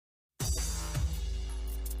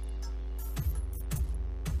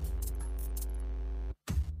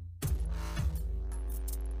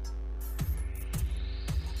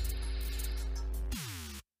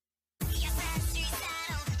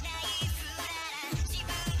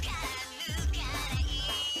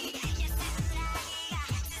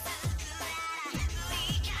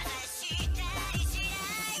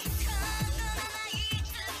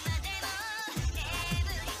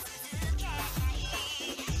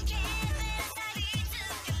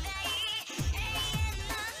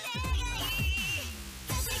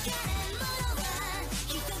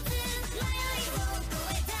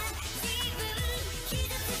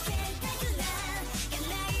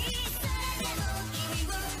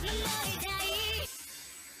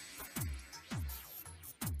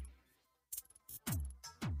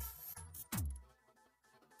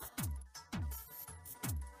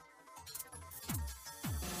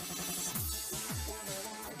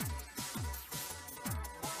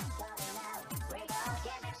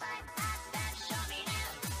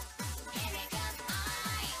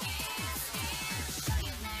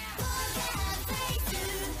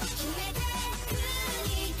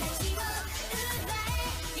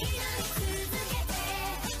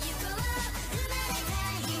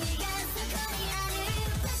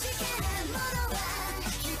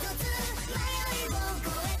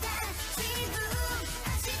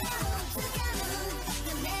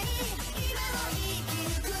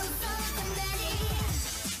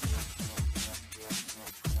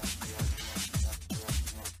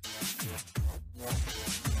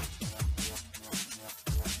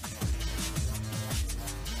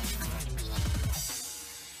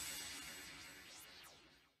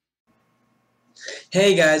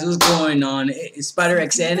Hey guys, what's going on? It's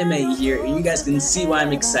SpiderxAnime here, and you guys can see why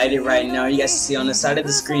I'm excited right now. You guys can see on the side of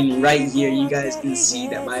the screen right here, you guys can see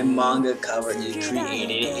that my manga cover is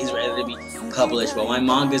created. It is ready to be published, but my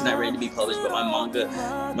manga is not ready to be published, but my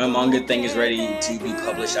manga thing is ready to be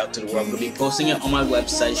published out to the world. I'm going to be posting it on my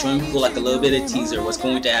website, showing people like a little bit of teaser, what's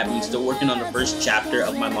going to happen. I'm still working on the first chapter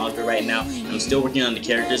of my manga right now. I'm still working on the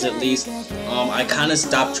characters at least. I kind of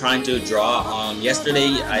stopped trying to draw. Yesterday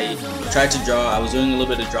I tried to draw. I was doing a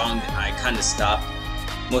little bit of drawing, and I kind of stopped,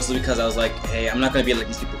 mostly because I was like, hey, I'm not going to be like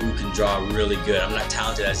these people who can draw really good. I'm not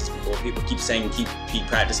talented as these people. People keep saying keep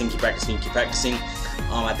practicing, keep practicing, keep practicing.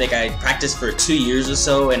 I think I practiced for 2 years or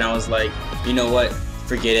so, and I was like, you know what,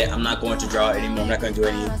 forget it, I'm not going to draw anymore. I'm not going to do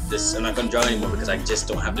any of this. I'm not going to draw anymore because I just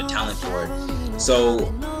don't have the talent for it.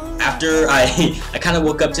 So after I kind of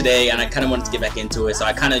woke up today and I kind of wanted to get back into it, so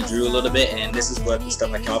I kind of drew a little bit, and this is what the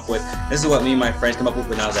stuff I came up with. This is what me and my friends came up with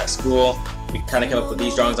when I was at school. We kind of came up with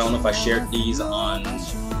these drawings. I don't know if I shared these on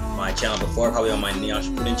my channel before, probably on my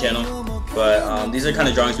Neon Pudding channel, but these are kind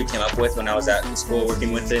of drawings we came up with when I was at school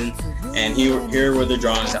working with it, and here were the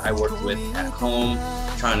drawings that I worked with at home,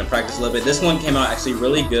 trying to practice a little bit. This one came out actually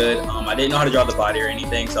really good. I didn't know how to draw the body or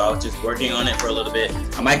anything, so I was just working on it for a little bit.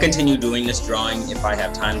 I might continue doing this drawing if I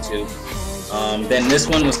have time to. Then this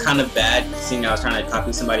one was kind of bad, seeing I was trying to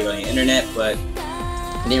copy somebody on the internet, but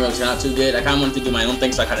it didn't really turn out too good. I kind of wanted to do my own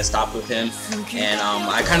thing, so I kind of stopped with him, and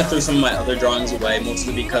I kind of threw some of my other drawings away,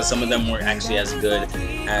 mostly because some of them weren't actually as good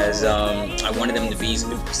as I wanted them to be.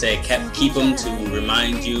 Some people say keep them to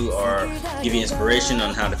remind you or give you inspiration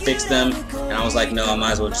on how to fix them, and I was like, no, I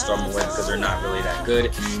might as well just throw them away because they're not really that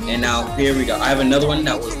good. And now here we go. I have another one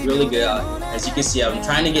that was really good. As you can see, I'm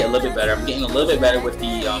trying to get a little bit better. I'm getting a little bit better with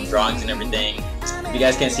the drawings and everything. If you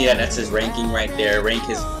guys can't see that, that's his ranking right there.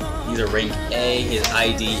 He's a rank A. His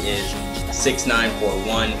ID is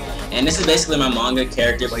 6941, and this is basically my manga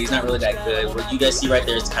character, but he's not really that good. What you guys see right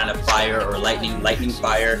there is kind of fire or lightning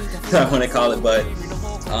fire, I want to call it, but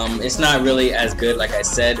it's not really as good, like I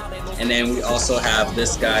said. And then we also have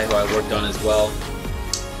this guy who I worked on as well.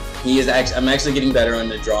 I'm actually getting better on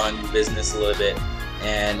the drawing business a little bit,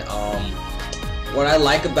 and what I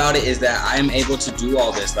like about it is that I'm able to do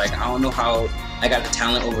all this. Like, I don't know how I got the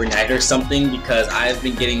talent overnight or something, because I've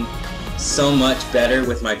been getting so much better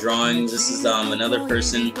with my drawings. This is another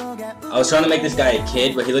person. I was trying to make this guy a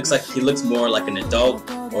kid, but he looks more like an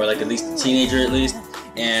adult, or like at least a teenager at least.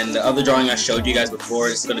 And the other drawing I showed you guys before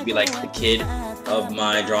is going to be like the kid of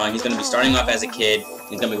my drawing. He's going to be starting off as a kid.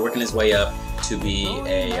 He's going to be working his way up to be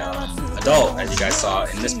a adult, as you guys saw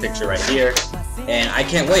in this picture right here. And I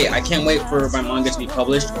can't wait. I can't wait for my manga to be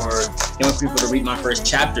published, or I can't wait for people to read my first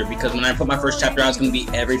chapter, because when I put my first chapter out, it's going to be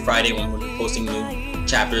every Friday when we're posting new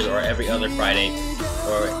chapters, or every other Friday,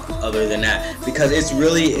 or other than that, because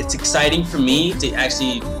it's exciting for me to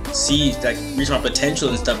actually see, like, reach my potential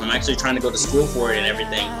and stuff. I'm actually trying to go to school for it and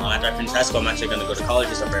everything. After I finish high school, I'm actually going to go to college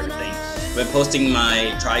and stuff for everything. I've been posting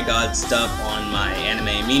my Trigod stuff on my Anime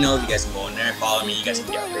Amino. You guys can go in there and follow me. You guys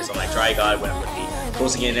can get updates on my Trigod when I'm going to be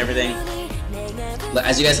posting it and everything. But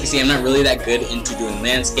as you guys can see, I'm not really that good into doing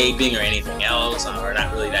landscaping or anything else, or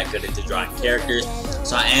not really that good into drawing characters.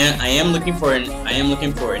 So I am looking for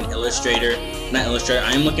an illustrator, not illustrator.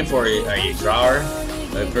 I am looking for a drawer,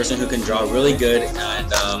 a person who can draw really good.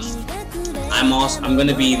 And I'm going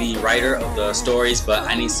to be the writer of the stories, but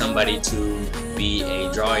I need somebody to be a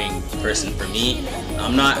drawing person for me.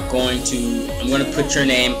 I'm going to put your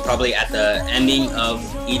name probably at the ending of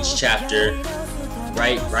each chapter,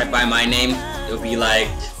 right by my name. It'll be like,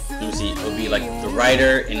 let me see, it'll be like the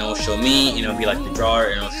writer, and it'll show me, and it'll be like the drawer,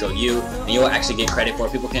 and it'll show you, and you'll actually get credit for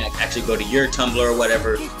it. People can actually go to your Tumblr or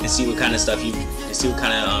whatever and see what kind of stuff see what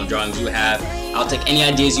kind of drawings you have. I'll take any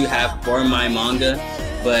ideas you have for my manga,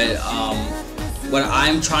 but what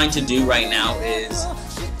I'm trying to do right now is,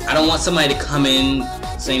 I don't want somebody to come in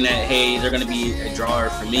saying that, hey, they're going to be a drawer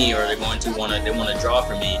for me, or they want to draw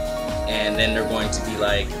for me, and then they're going to be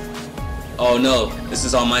like, oh no, this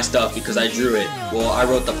is all my stuff because I drew it. Well, I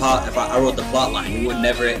wrote the plot. If I wrote the plot line, you would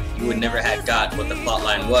never have got what the plot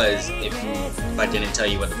line was if I didn't tell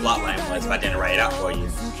you what the plot line was. If I didn't write it out for you.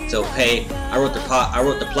 So hey, I wrote the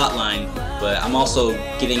plot line, but I'm also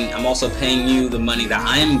paying you the money that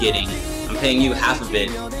I am getting. I'm paying you half of it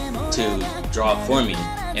to draw for me.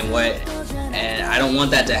 And I don't want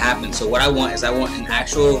that to happen. So what I want is, I want an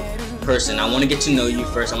actual person. I want to get to know you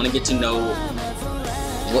first. I want to get to know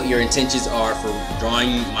what your intentions are for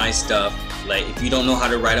drawing my stuff. Like, if you don't know how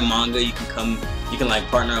to write a manga, you can like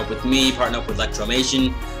partner up with me, partner up with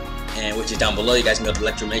Lectromation, and which is down below. You guys can go to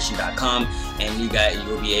Lectromation.com, and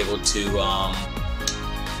you'll be able to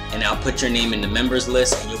and I'll put your name in the members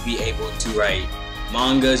list, and you'll be able to write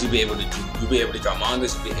mangas. You'll be able to draw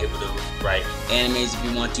mangas. You'll be able to write animes if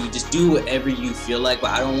you want to. Just do whatever you feel like,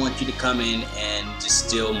 but I don't want you to come in and just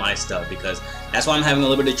steal my stuff, because that's why I'm having a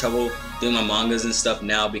little bit of trouble doing my mangas and stuff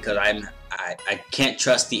now, because I can't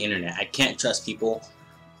trust the internet. I can't trust people.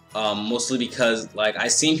 Mostly because, like,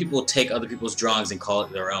 I've seen people take other people's drawings and call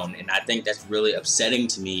it their own, and I think that's really upsetting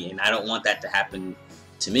to me, and I don't want that to happen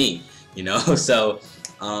to me, you know. So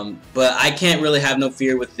but I can't really have no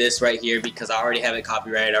fear with this right here, because I already have it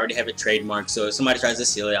copyrighted, I already have it trademarked, so if somebody tries to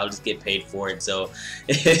steal it, I'll just get paid for it, so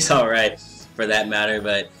it's alright for that matter.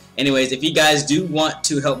 But anyways, if you guys do want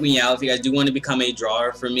to help me out, if you guys do want to become a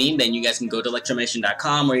drawer for me, then you guys can go to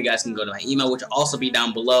Lectromation.com, or you guys can go to my email, which will also be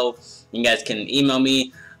down below. You guys can email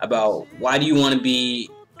me about why do you want to be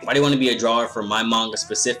a drawer for my manga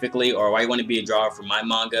specifically, or why you want to be a drawer for my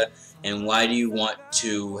manga, and why do you want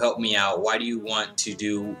to help me out, why do you want to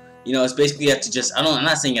do, you know, it's basically you have to just, I'm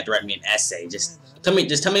not saying you have to write me an essay, just tell me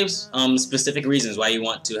specific reasons why you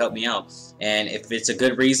want to help me out. And if it's a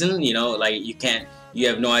good reason, you know, like you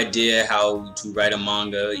have no idea how to write a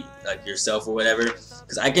manga like yourself or whatever,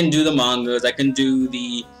 because I can do the mangas, I can do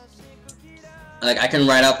the, like, I can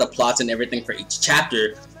write out the plots and everything for each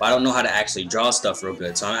chapter, but I don't know how to actually draw stuff real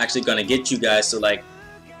good. So I'm actually gonna get you guys, so like,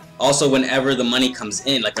 also whenever the money comes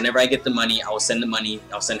in, like whenever I get the money, I'll send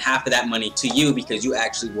half of that money to you, because you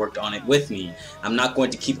actually worked on it with me. I'm not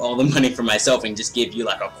going to keep all the money for myself and just give you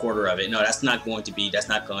like a quarter of it. No, that's not going to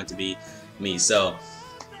be me. So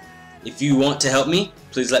if you want to help me,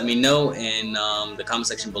 please let me know in the comment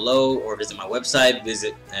section below, or visit my website,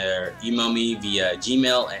 or email me via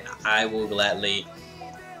Gmail, and I will gladly,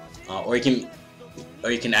 or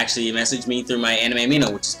you can actually message me through my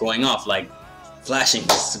Animo, which is going off, like flashing,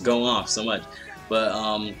 it's going off so much. But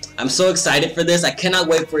I'm so excited for this. I cannot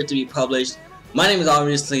wait for it to be published. My name is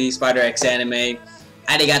obviously SpiderxAnime.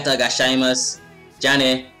 Arigatou gozaimasu. Ja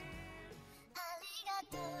ne.